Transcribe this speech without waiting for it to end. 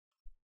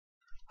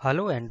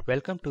Hello and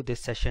welcome to this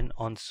session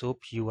on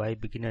SoapUI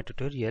beginner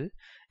tutorial,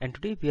 and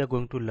today we are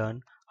going to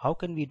learn how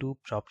can we do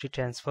property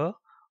transfer,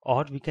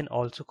 or we can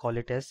also call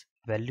it as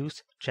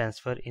values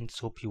transfer in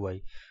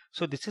SoapUI.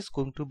 So this is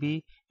going to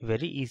be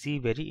very easy,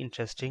 very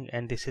interesting,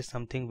 and this is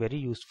something very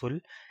useful,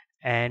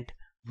 and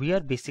we are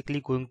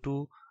basically going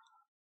to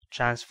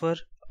transfer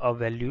a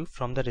value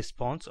from the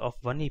response of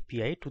one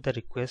API to the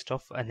request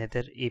of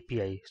another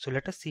API. So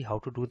let us see how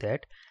to do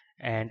that,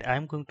 and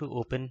I'm going to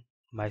open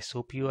my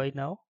SoapUI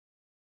now.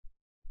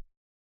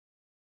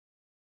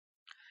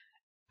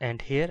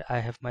 And here I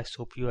have my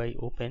SoapUI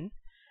open,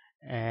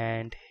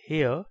 and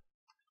here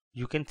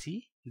you can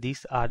see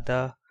these are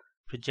the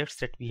projects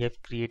that we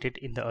have created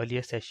in the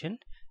earlier session,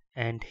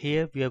 and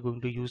here we are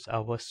going to use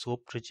our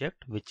SOAP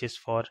project, which is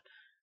for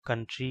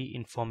country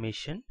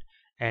information,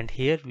 and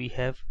here we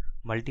have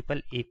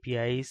multiple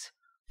APIs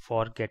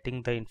for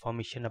getting the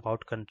information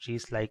about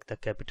countries like the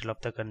capital of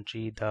the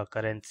country, the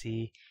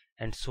currency,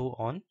 and so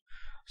on.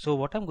 So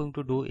what I'm going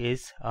to do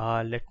is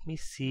let me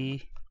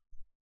see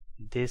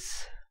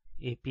this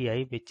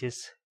API which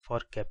is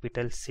for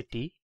capital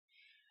city,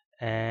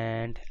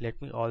 and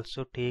let me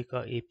also take a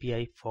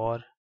API for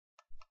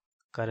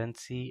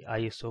currency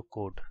ISO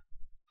code.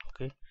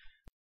 Okay,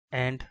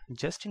 and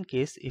just in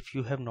case if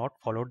you have not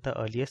followed the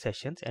earlier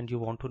sessions and you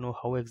want to know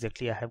how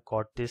exactly I have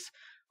got this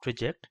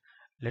project,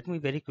 let me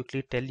very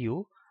quickly tell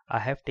you. I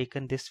have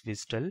taken this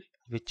WSDL,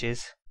 which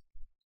is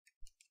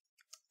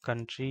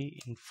country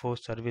info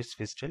service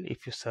WSDL.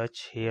 If you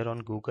search here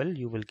on Google,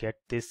 you will get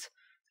this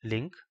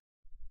link.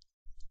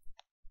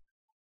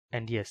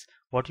 And yes,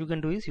 what you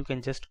can do is you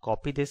can just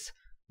copy this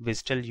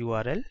WSDL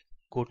URL,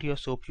 go to your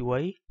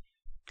SoapUI,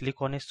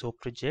 click on a SOAP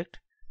project,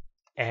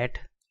 add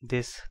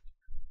this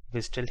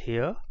WSDL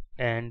here,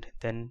 and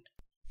then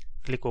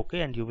click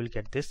OK, and you will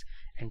get this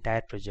entire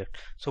project.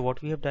 So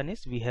what we have done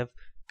is we have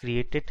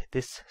created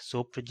this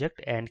SOAP project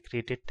and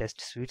created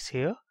test suites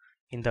here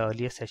in the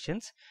earlier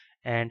sessions.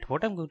 And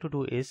what I'm going to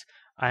do is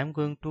I'm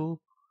going to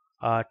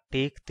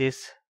take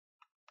this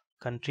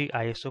country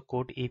ISO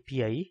code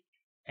API,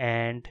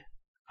 and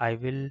I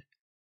will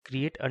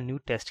create a new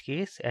test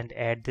case and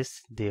add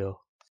this there.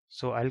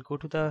 So I'll go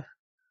to the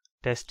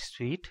test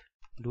suite,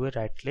 do a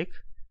right click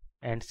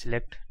and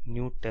select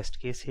new test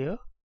case here,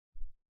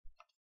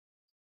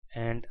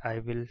 and I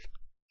will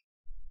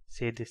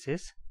say this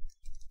is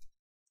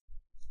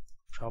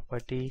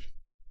property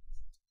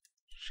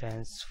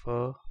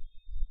transfer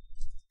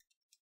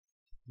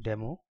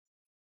demo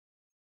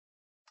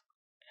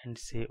and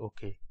say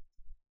OK.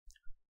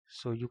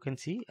 So you can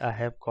see I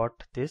have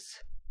got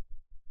this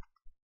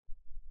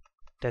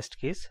test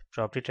case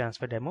property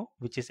transfer demo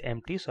which is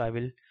empty, so I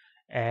will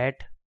add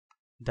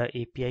the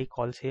API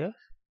calls here.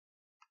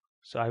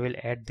 So I will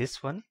add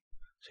this one.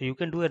 So you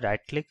can do a right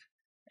click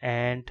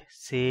and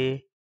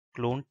say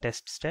clone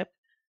test step,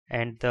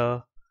 and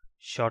the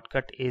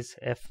shortcut is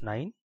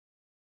F9.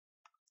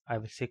 I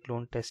will say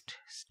clone test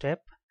step.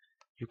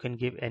 You can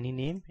give any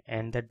name,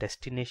 and the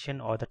destination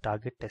or the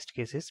target test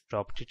case is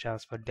property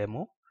transfer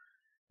demo,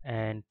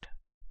 and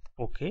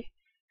OK.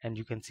 And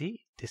you can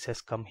see this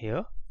has come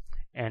here.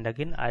 And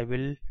again I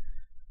will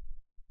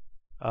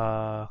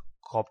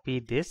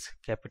copy this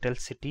capital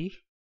city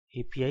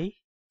API,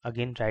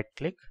 again right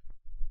click,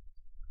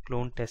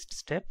 clone test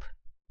step,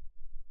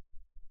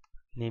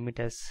 name it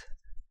as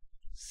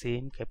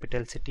same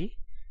capital city,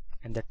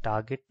 and the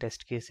target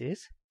test case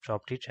is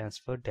property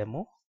transfer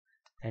demo,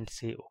 and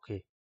say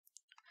OK.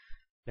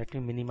 Let me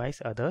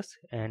minimize others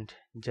and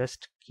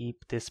just keep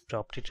this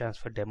property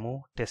transfer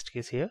demo test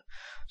case here.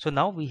 So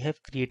now we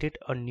have created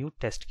a new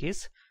test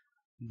case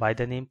by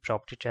the name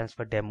property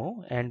transfer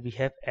demo, and we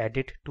have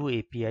added two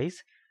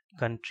APIs,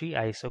 country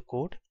ISO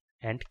code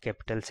and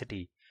capital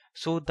city.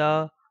 So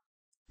the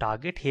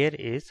target here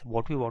is,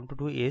 what we want to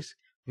do is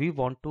we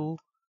want to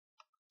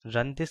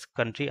run this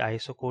country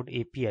ISO code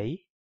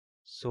API.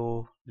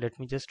 So let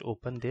me just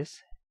open this,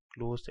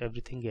 close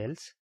everything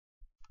else.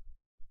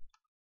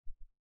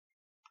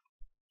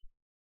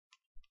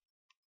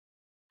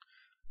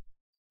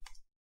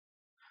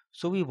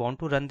 So we want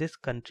to run this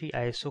country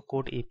ISO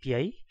code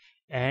API,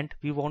 and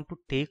we want to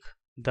take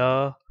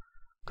the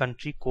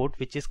country code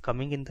which is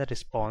coming in the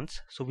response.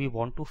 So we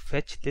want to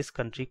fetch this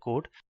country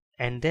code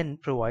and then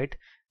provide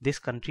this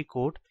country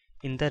code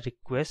in the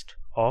request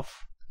of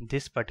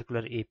this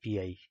particular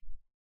API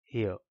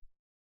here.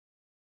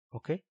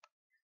 Okay,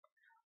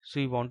 so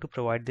we want to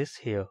provide this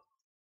here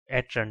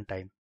at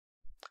runtime.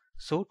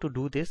 So to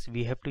do this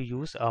we have to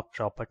use a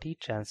property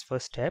transfer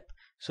step.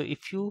 So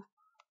if you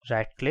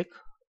right click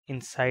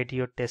inside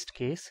your test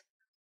case,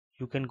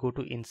 you can go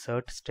to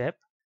insert step,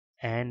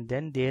 and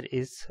then there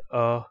is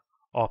a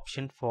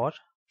option for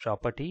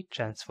property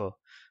transfer.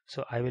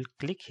 So I will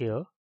click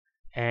here,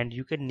 and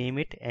you can name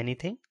it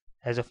anything.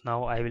 As of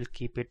now I will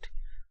keep it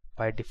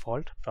by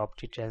default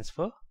property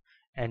transfer,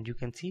 and you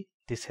can see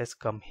this has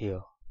come here.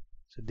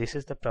 So this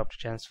is the property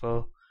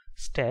transfer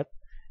step,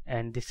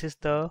 and this is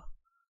the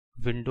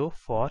window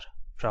for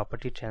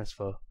property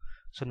transfer.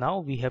 So now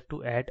we have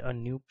to add a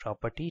new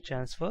property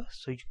transfer.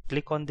 So you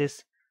click on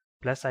this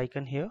plus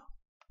icon here,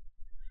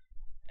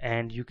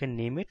 and you can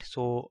name it.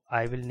 So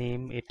I will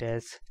name it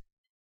as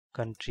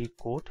country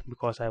code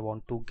because I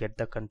want to get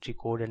the country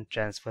code and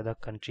transfer the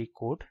country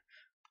code.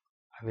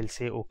 I will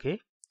say OK.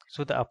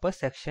 So the upper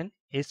section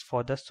is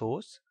for the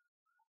source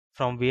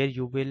from where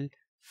you will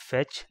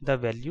fetch the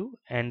value,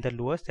 and the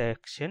lower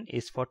section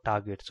is for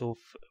target, so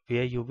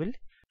where you will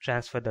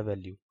transfer the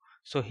value.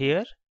 So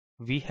here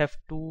we have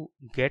to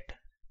get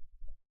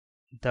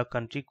the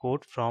country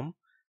code from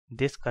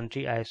this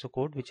country ISO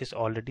code, which is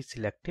already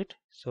selected.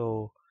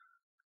 So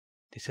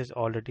this is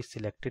already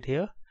selected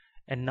here,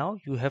 and now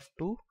you have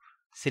to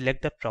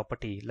select the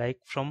property, like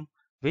from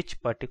which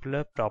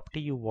particular property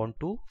you want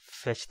to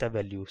fetch the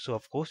value. So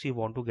of course you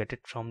want to get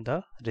it from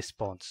the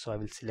response, so I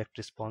will select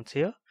response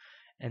here,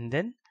 and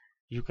then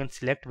you can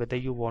select whether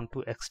you want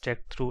to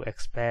extract through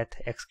XPath,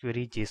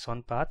 XQuery,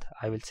 JSON path.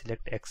 I will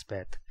select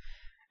XPath,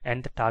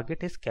 and the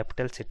target is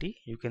capital city.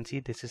 You can see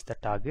this is the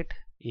target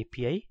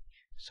API,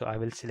 so I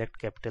will select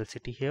capital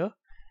city here,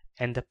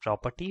 and the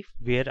property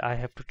where I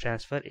have to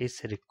transfer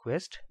is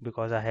request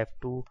because I have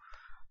to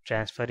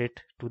transfer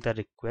it to the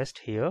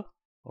request here.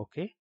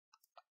 Okay,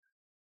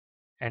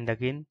 and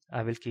again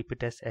I will keep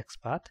it as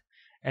XPath,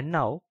 and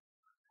now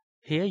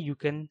here you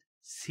can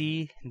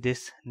see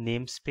this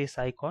namespace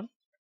icon.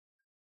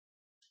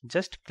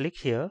 Just click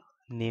here,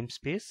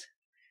 namespace,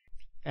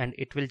 and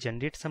it will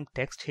generate some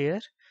text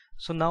here.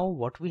 So now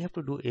what we have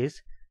to do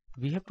is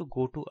we have to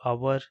go to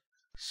our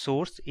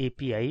source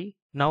API.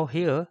 Now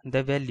here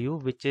the value,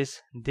 which is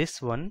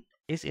this one,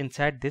 is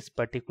inside this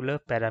particular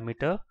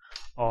parameter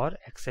or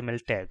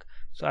XML tag.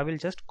 So I will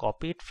just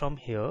copy it from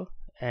here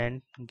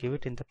and give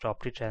it in the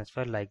property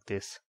transfer like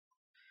this.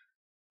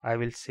 I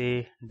will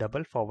say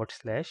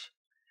 //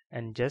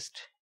 and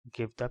just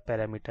give the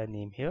parameter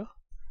name here.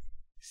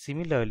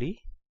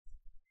 Similarly,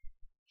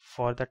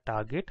 for the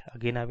target,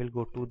 again I will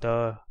go to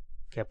the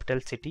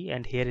capital city,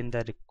 and here in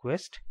the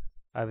request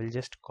I will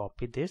just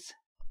copy this,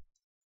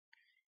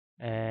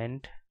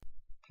 and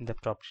in the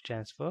property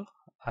transfer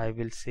I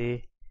will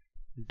say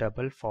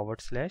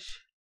 //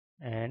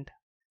 and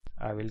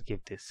I will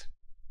give this.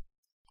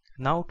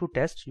 Now to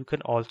test, you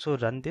can also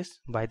run this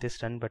by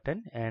this run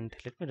button, and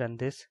let me run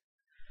this,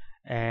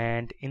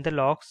 and in the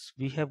logs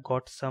we have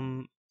got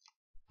some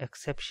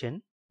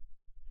exception.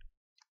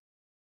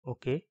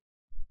 Okay,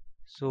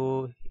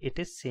 so it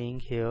is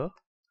saying here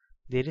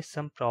there is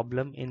some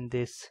problem in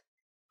this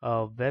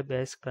web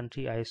as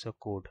country ISO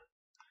code.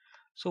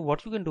 So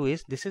what you can do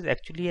is, this is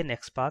actually an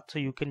XPath, so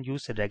you can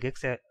use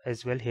regex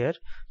as well here.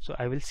 So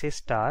I will say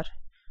star,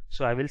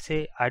 so I will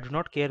say I do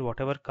not care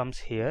whatever comes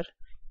here,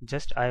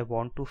 just I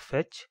want to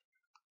fetch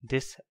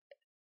this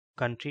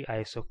country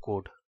ISO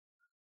code.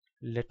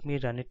 Let me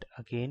run it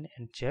again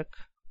and check.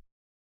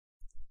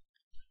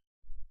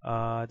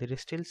 There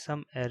is still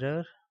some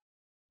error.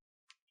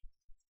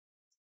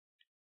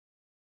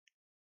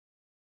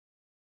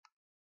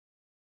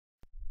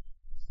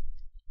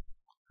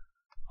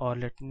 Or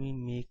let me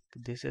make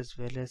this as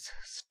well as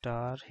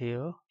star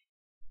here,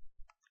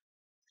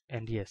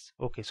 and yes,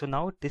 okay, so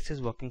now this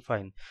is working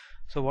fine.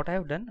 So what I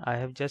have done, I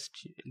have just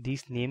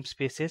these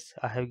namespaces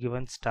I have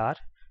given star,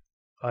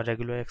 a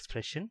regular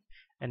expression,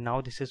 and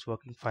now this is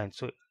working fine.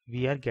 So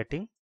we are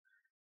getting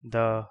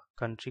the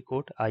country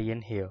code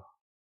IN here.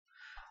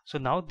 So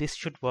now this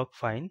should work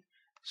fine.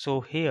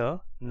 So here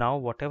now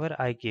whatever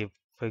I give,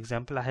 for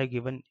example I have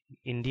given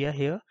India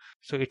here,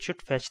 so it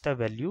should fetch the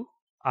value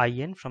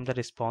IN from the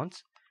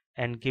response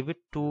and give it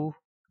to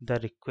the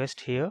request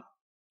here,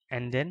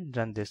 and then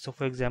run this. So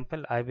for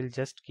example I will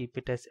just keep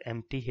it as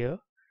empty here,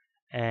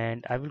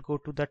 and I will go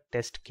to the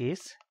test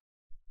case,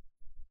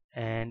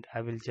 and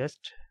I will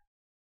just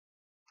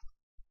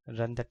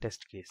run the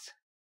test case,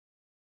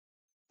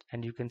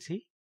 and you can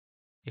see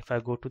if I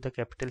go to the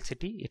capital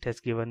city, it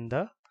has given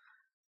the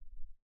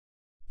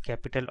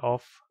capital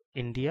of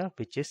India,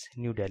 which is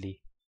New Delhi.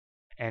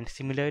 And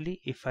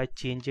similarly if I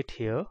change it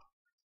here,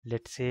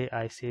 let's say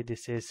I say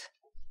this is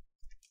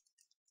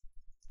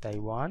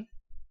Taiwan,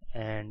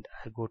 and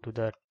I go to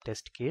the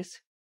test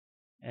case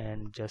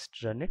and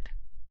just run it,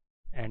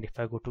 and if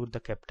I go to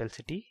the capital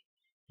city,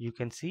 you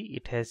can see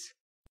it has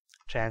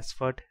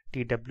transferred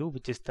TW,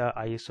 which is the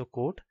ISO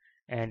code,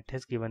 and it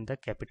has given the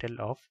capital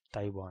of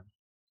Taiwan.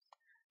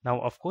 Now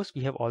of course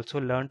we have also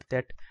learned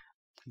that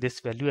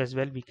this value as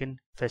well we can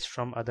fetch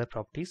from other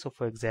properties. So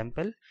for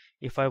example,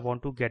 if I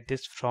want to get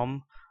this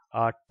from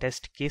a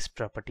test case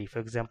property, for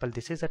example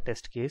this is a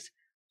test case,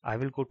 I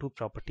will go to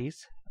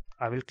properties,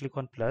 I will click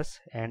on plus,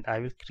 and I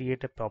will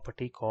create a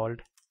property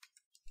called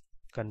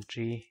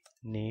country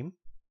name,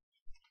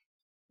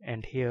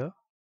 and here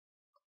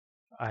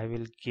I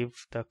will give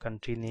the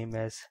country name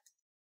as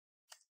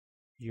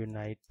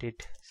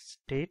United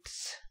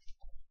States,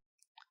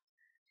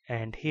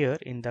 and here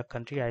in the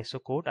country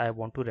ISO code I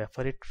want to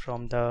refer it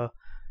from the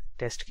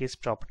test case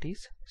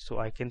properties. So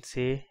I can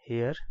say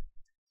here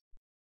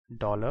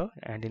 $,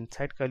 and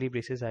inside curly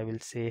braces I will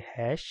say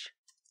hash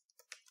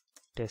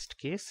test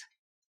case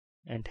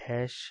and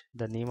hash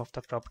the name of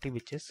the property,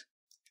 which is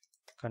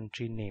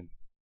country name.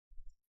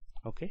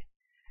 Okay,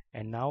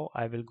 And now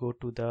I will go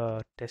to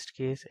the test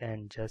case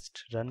and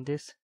just run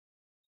this,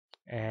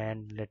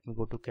 and let me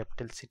go to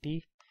capital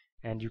city,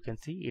 and you can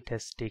see it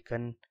has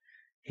taken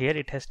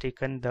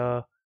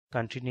the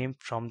country name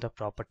from the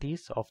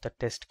properties of the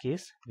test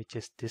case, which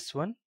is this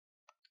one,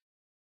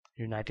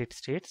 United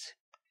States,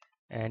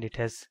 and it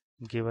has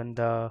given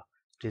the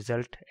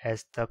result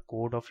as the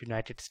code of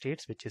United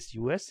States, which is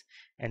US,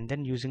 and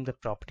then using the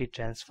property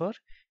transfer,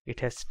 it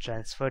has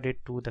transferred it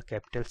to the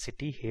capital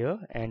city here,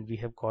 and we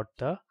have got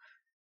the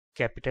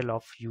capital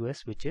of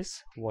US, which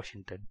is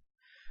Washington.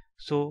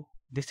 So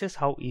this is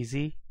how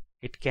easy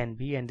it can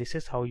be, and this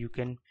is how you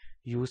can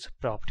use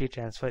property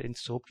transfer in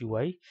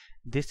SoapUI.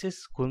 This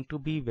is going to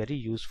be very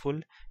useful.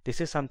 This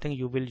is something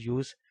you will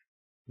use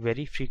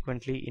very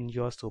frequently in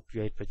your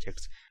SoapUI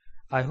projects.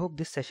 I hope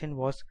this session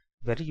was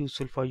very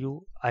useful for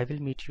you. I will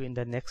meet you in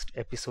the next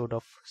episode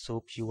of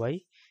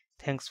SoapUI.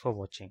 Thanks for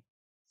watching.